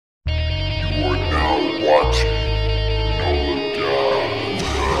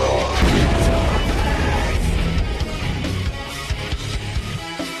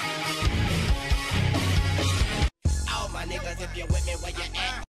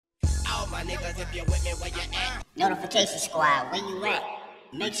Notification squad, where you at?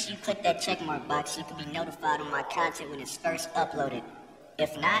 Make sure you click that checkmark box so you can be notified on my content when it's first uploaded.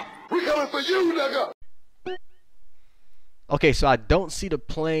 If not, we coming for you, nigga. Okay, so I don't see the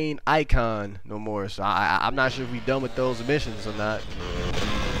plane icon no more, so I'm not sure if we done with those missions or not.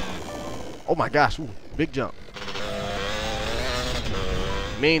 Oh my gosh, ooh, big jump.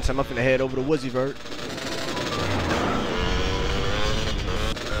 Meantime, I'm finna head over to Woozyvert.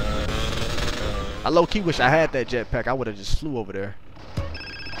 I low-key wish I had that jetpack. I would have just flew over there.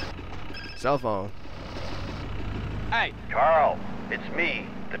 Cell phone. Hey, Carl, it's me,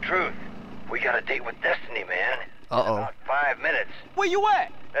 the truth. We got a date with Destiny, man. Uh-oh. About 5 minutes. where you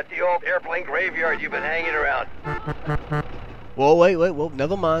at? At the old airplane graveyard you've been hanging around. Whoa, wait, well,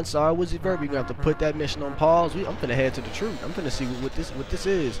 never mind. Sorry, Woozyvert. We're gonna have to put that mission on pause. I'm finna head to the truth. I'm finna see what this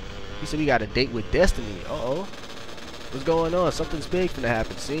is. He said we got a date with Destiny. Uh-oh. What's going on? Something's big finna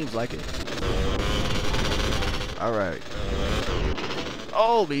happen. Seems like it. Alright.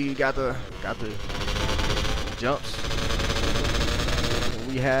 Oh, we got the jumps.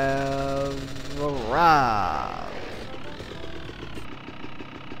 We have arrived.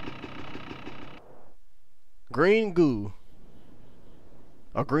 Green goo.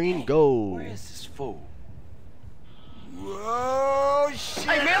 A green goal. Where is this fool? Whoa, shit.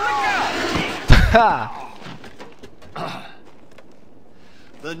 Hey, man, look out!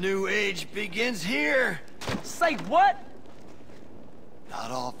 The new age begins here. Say what?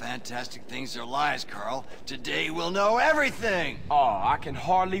 Not all fantastic things are lies, Carl. Today we'll know everything. Oh, I can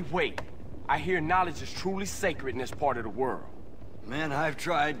hardly wait. I hear knowledge is truly sacred in this part of the world. Man, I've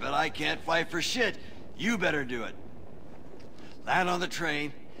tried, but I can't fight for shit. You better do it. Land on the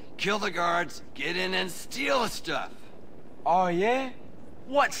train, kill the guards, get in and steal the stuff. Oh, yeah?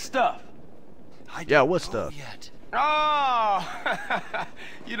 What stuff? I Yeah, don't what know stuff? Yet. Oh,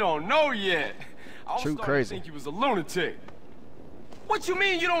 you don't know yet. I was True starting crazy. to think you was a lunatic. What you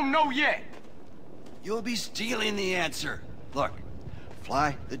mean you don't know yet? You'll be stealing the answer. Look,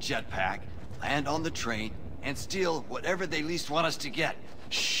 fly the jetpack, land on the train, and steal whatever they least want us to get.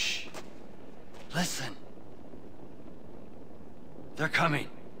 Shh. Listen. They're coming.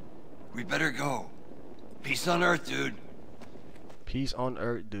 We better go. Peace on Earth, dude. Peace on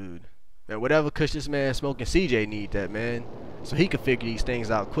Earth, dude. Man, whatever kush this man smoking, CJ need that, man, so he could figure these things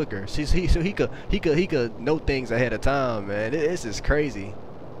out quicker. So he could know things ahead of time, man. This is crazy.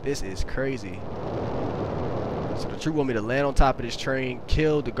 This is crazy. So the truth want me to land on top of this train,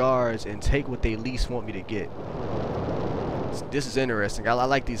 kill the guards, and take what they least want me to get. This is interesting. I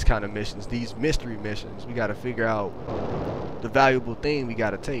like these kind of missions, these mystery missions. We got to figure out the valuable thing we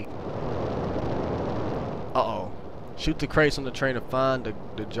got to take. Uh-oh. Shoot the crates on the train to find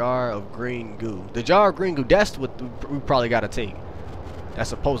the jar of green goo. The jar of green goo, that's what we probably got to take. That's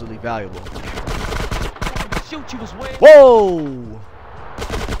supposedly valuable. Shoot you was way. Whoa!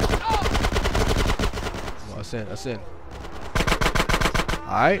 Oh, that's in, that's in.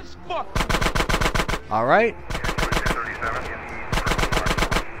 Alright. Alright.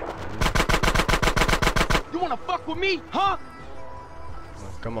 You wanna fuck with me, huh?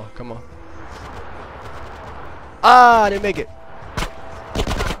 Come on, come on. Ah, I didn't make it.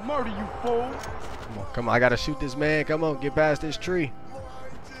 Murder you, fool. Come on, come on. I gotta shoot this man. Come on, get past this tree.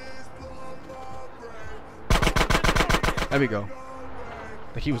 There we go.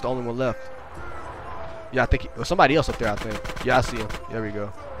 I think he was the only one left. Yeah, I think well, somebody else up there, I think. Yeah, I see him. There we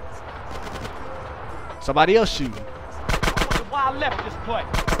go. Somebody else shooting. I wonder why I left this place.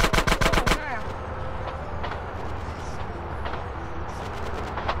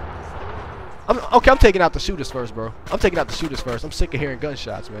 I'm taking out the shooters first, bro. I'm taking out the shooters first. I'm sick of hearing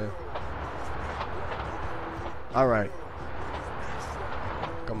gunshots, man. All right.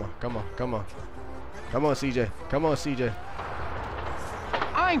 Come on, come on, come on. Come on, CJ. Come on, CJ.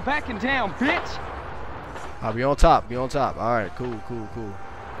 I ain't backing down, bitch. I'll be on top. Be on top. All right, cool, cool, cool.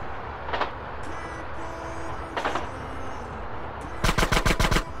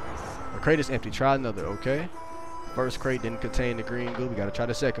 The crate is empty. Try another, okay? First crate didn't contain the green goo. We gotta try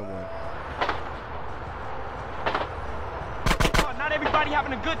the second one. Oh, not everybody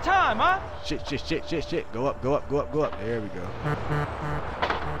having a good time, huh? Shit, shit, shit, shit, shit. Go up, go up, go up, go up. There we go.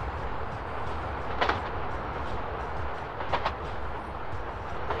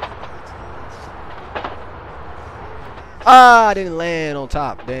 Ah, I didn't land on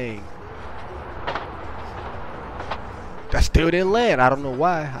top. Dang. I still didn't land. I don't know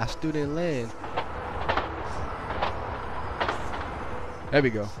why. I still didn't land. There we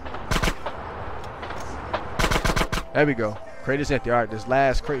go. There we go. Crate is empty. All right, this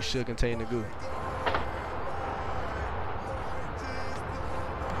last crate should contain the goo.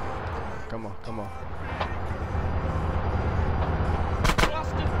 Come on, come on.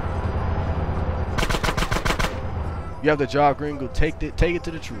 You have the job, Green Goo. Take it to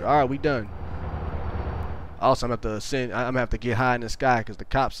the truth. All right, we done. Also, I'm gonna have to get high in the sky because the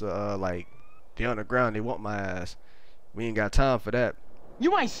cops are like, they on the ground. They want my ass. We ain't got time for that.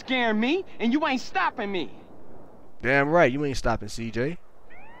 You ain't scaring me, and you ain't stopping me. Damn right, you ain't stopping, CJ.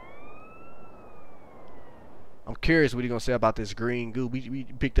 I'm curious what he gonna say about this green goo. We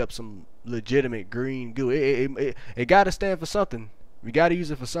picked up some legitimate green goo. It gotta stand for something. We gotta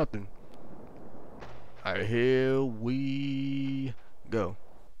use it for something. All right, here we go.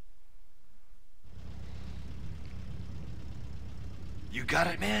 You got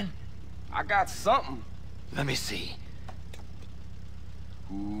it, man? I got something. Let me see.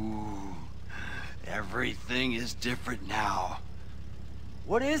 Ooh, everything is different now.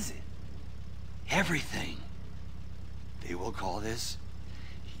 What is it? Everything. They will call this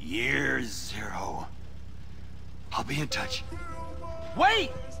Year Zero. I'll be in touch. Wait!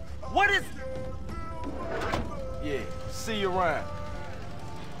 What is... Yeah, see you around.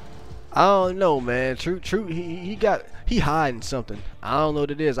 I don't know, man. Truth, he hiding something. I don't know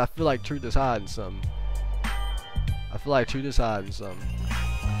what it is. I feel like Truth is hiding something.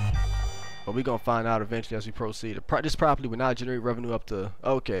 But we gonna find out eventually as we proceed. This property will not generate revenue up to...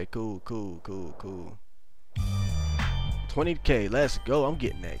 Okay, cool. 20K, let's go. I'm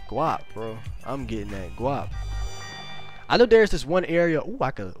getting that guap, bro. I know there's this one area.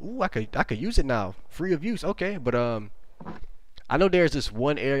 I could use it now. Free of use. Okay, but I know there's this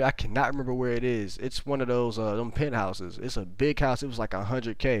one area. I cannot remember where it is. It's one of those them penthouses. It's a big house. It was like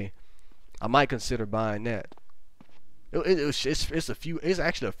 100K. I might consider buying that. It's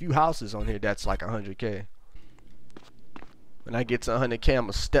actually a few houses on here that's like 100K. When I get to 100K, I'm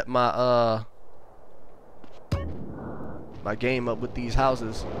gonna step my my game up with these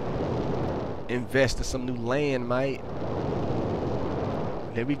houses. Invest in some new land, mate.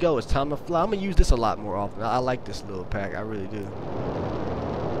 There we go. It's time to fly. I'm gonna use this a lot more often. I like this little pack. I really do.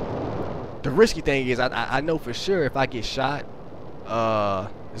 The risky thing is, I know for sure if I get shot,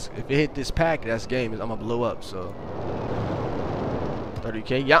 if it hit this pack, that's game. I'm gonna blow up. So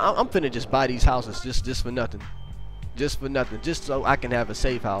 30K. Yeah, I'm finna just buy these houses just for nothing. Just so I can have a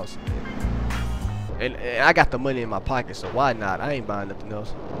safe house. And I got the money in my pocket, so why not? I ain't buying nothing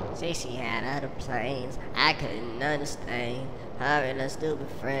else. Say she had other plans, I couldn't understand. Having a stupid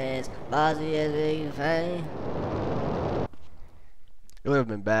friends, bossy as big fame. It would have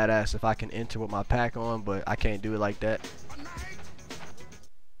been badass if I can enter with my pack on, but I can't do it like that.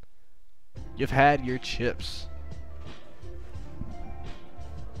 You've had your chips.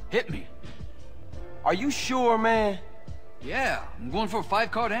 Hit me. Are you sure, man? Yeah, I'm going for a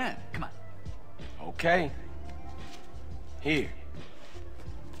 5-card hand. Come on. Okay. Here.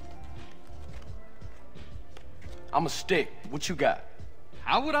 I'm a stick. What you got?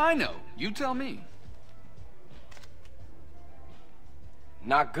 How would I know? You tell me.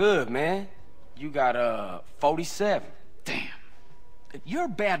 Not good, man. You got 47. Damn. You're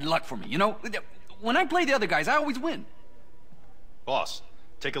bad luck for me, you know? When I play the other guys, I always win. Boss,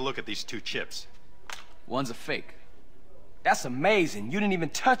 take a look at these 2 chips. One's a fake. That's amazing. You didn't even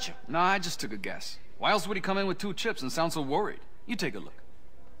touch him. No, I just took a guess. Why else would he come in with 2 chips and sound so worried? You take a look.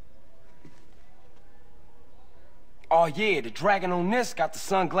 Oh yeah, the dragon on this got the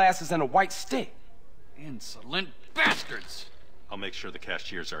sunglasses and a white stick. Insolent bastards! I'll make sure the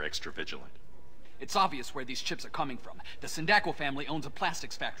cashiers are extra vigilant. It's obvious where these chips are coming from. The Sindaco family owns a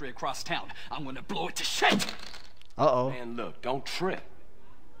plastics factory across town. I'm gonna blow it to shit! Uh-oh. Man, look, don't trip.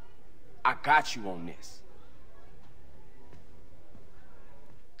 I got you on this.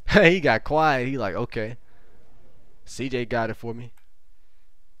 He got quiet. He like, okay. CJ got it for me.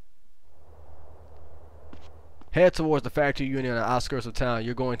 Head towards the factory union on the outskirts of town.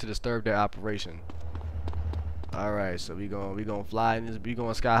 You're going to disturb their operation. All right, so we gonna fly in this. We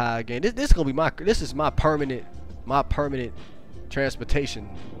going sky high again. This gonna be this is my permanent transportation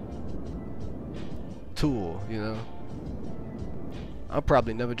tool. You know. I'm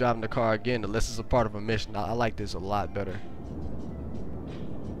probably never driving the car again unless it's a part of a mission. I like this a lot better.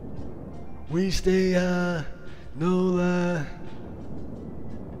 We stay high, no lie.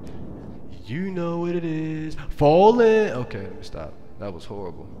 You know what it is. Falling. Okay, let me stop. That was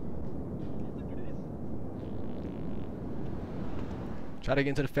horrible. Try to get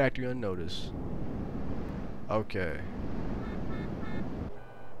into the factory unnoticed. Okay.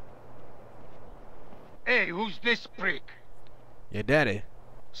 Hey, who's this prick? Yeah, daddy.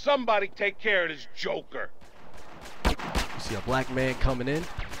 Somebody take care of this joker. You see a black man coming in?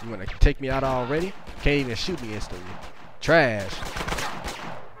 You wanna take me out already? Can't even shoot me instantly. Trash.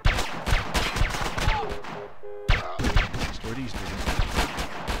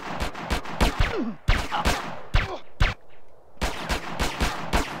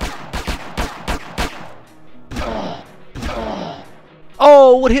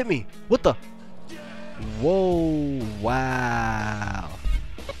 Whoa, what hit me? What the? Whoa, wow.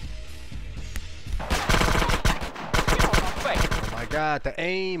 Oh my god, the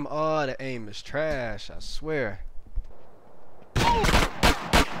aim. Oh, the aim is trash, I swear.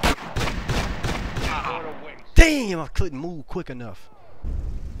 Damn, I couldn't move quick enough.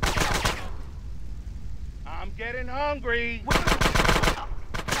 I'm getting hungry.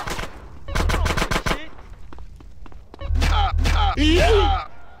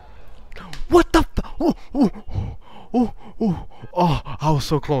 What the oh, I was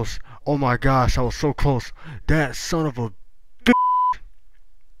so close. Oh my gosh, I was so close. That son of a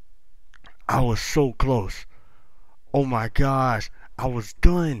I was so close. Oh my gosh, I was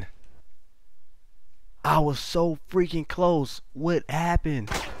done. I was so freaking close. What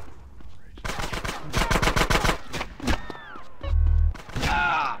happened?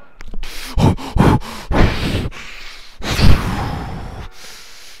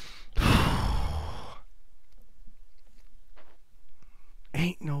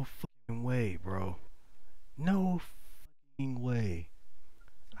 Ain't no fucking way, bro. No fucking way.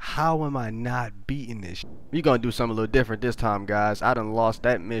 How am I not beating this? We're gonna do something a little different this time, guys. I done lost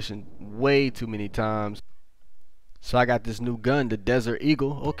that mission way too many times. So I got this new gun, the Desert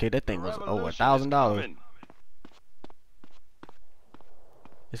Eagle. Okay, that thing was $1,000.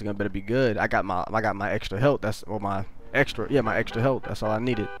 It's gonna better be good. I got my extra health. That's my extra health. That's all I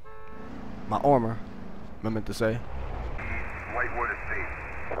needed. My armor. I meant to say. Whitewood Estate.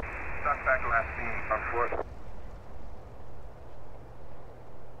 Suspect last seen on foot.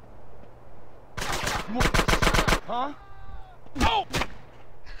 Huh? Oh!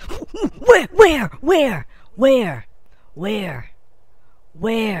 Where?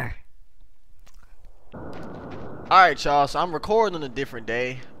 Alright, y'all, so I'm recording on a different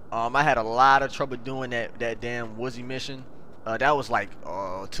day. I had a lot of trouble doing that damn Woozy mission. That was like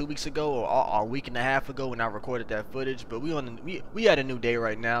 2 weeks ago or a week and a half ago when I recorded that footage. But we had a new day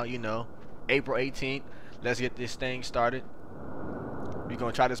right now, you know, April 18th. Let's get this thing started. We're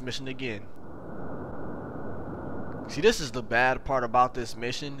gonna try this mission again. See, this is the bad part about this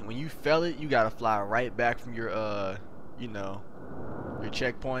mission. When you fail it, you gotta fly right back from your you know, your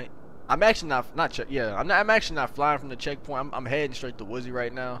checkpoint. I'm actually I'm actually not flying from the checkpoint. I'm heading straight to Woozy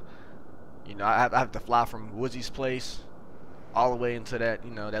right now. You know, I have to fly from Woozy's place all the way into that,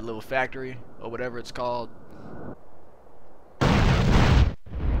 you know, that little factory or whatever it's called.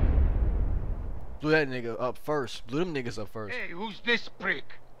 Blew that nigga up first. Blew them niggas up first. Hey, who's this prick?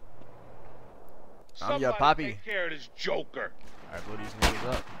 I'm your poppy. Take care of this joker. Alright, blow these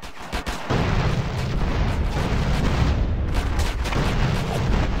niggas up.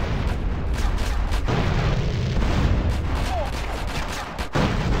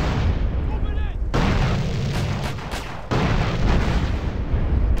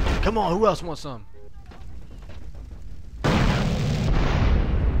 Come on, who else wants some?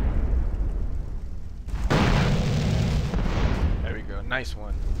 There we go, nice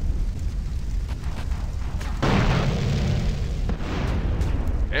one.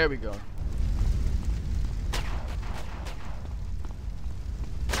 There we go.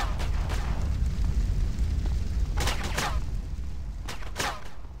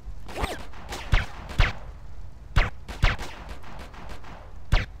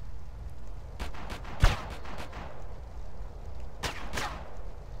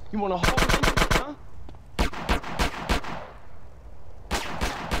 You wanna hold me, huh?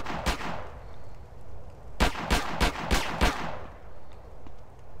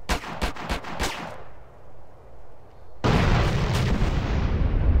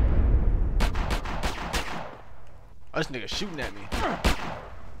 Oh, this nigga shooting at me.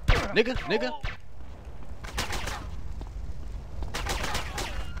 Nigga.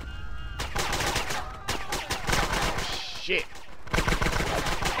 Shit.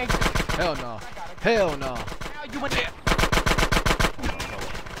 Hell no. Hell no. You went there.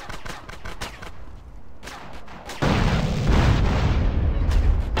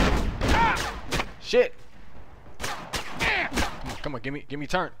 Shit. Come on, give me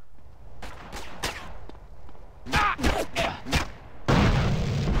turn.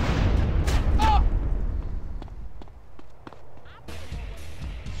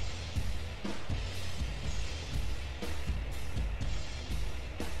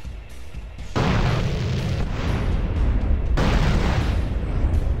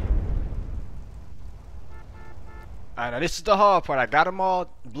 Alright, now this is the hard part. I got them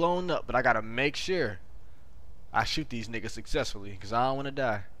all blown up, but I gotta make sure I shoot these niggas successfully, because I don't want to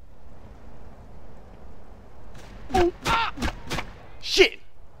die. Shit!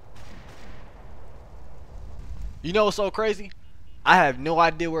 You know what's so crazy? I have no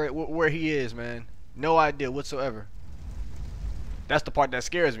idea where he is, man. No idea whatsoever. That's the part that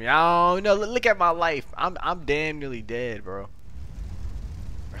scares me. I don't know. Look at my life. I'm damn nearly dead, bro.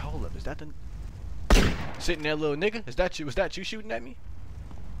 Hold up, is that the sitting there, little nigga? Is that you? Was that you shooting at me?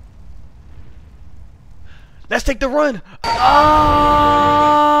 Let's take the run.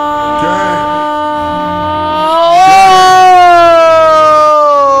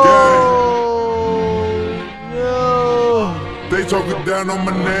 No. They talking down on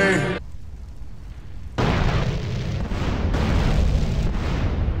my name.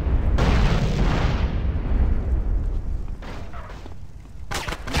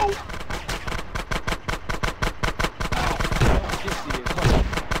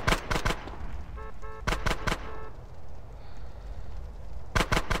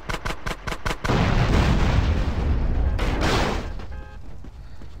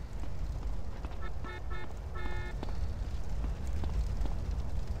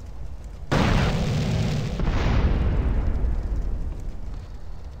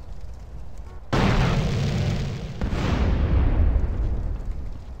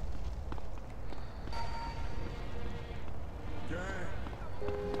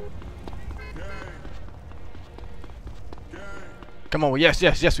 Come on,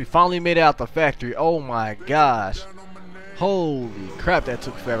 yes, we finally made it out the factory. Oh my gosh. Holy crap, that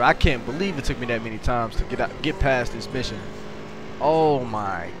took forever. I can't believe it took me that many times to get past this mission. Oh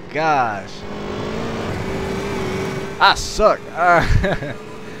my gosh. I suck.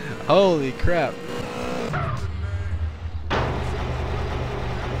 Holy crap.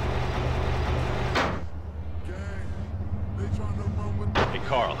 Hey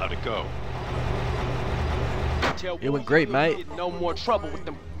Carl, how'd it go? It went great, mate. Get no more trouble with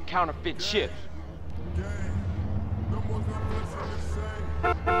them counterfeit chips.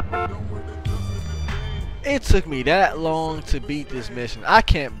 It took me that long to beat this mission. I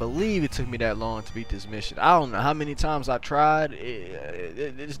can't believe it took me that long to beat this mission. I don't know how many times I tried.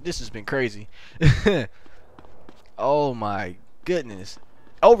 This has been crazy. Oh my goodness.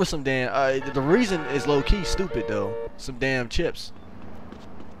 Over some damn the reason is low-key stupid though. Some damn chips.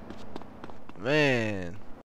 Man.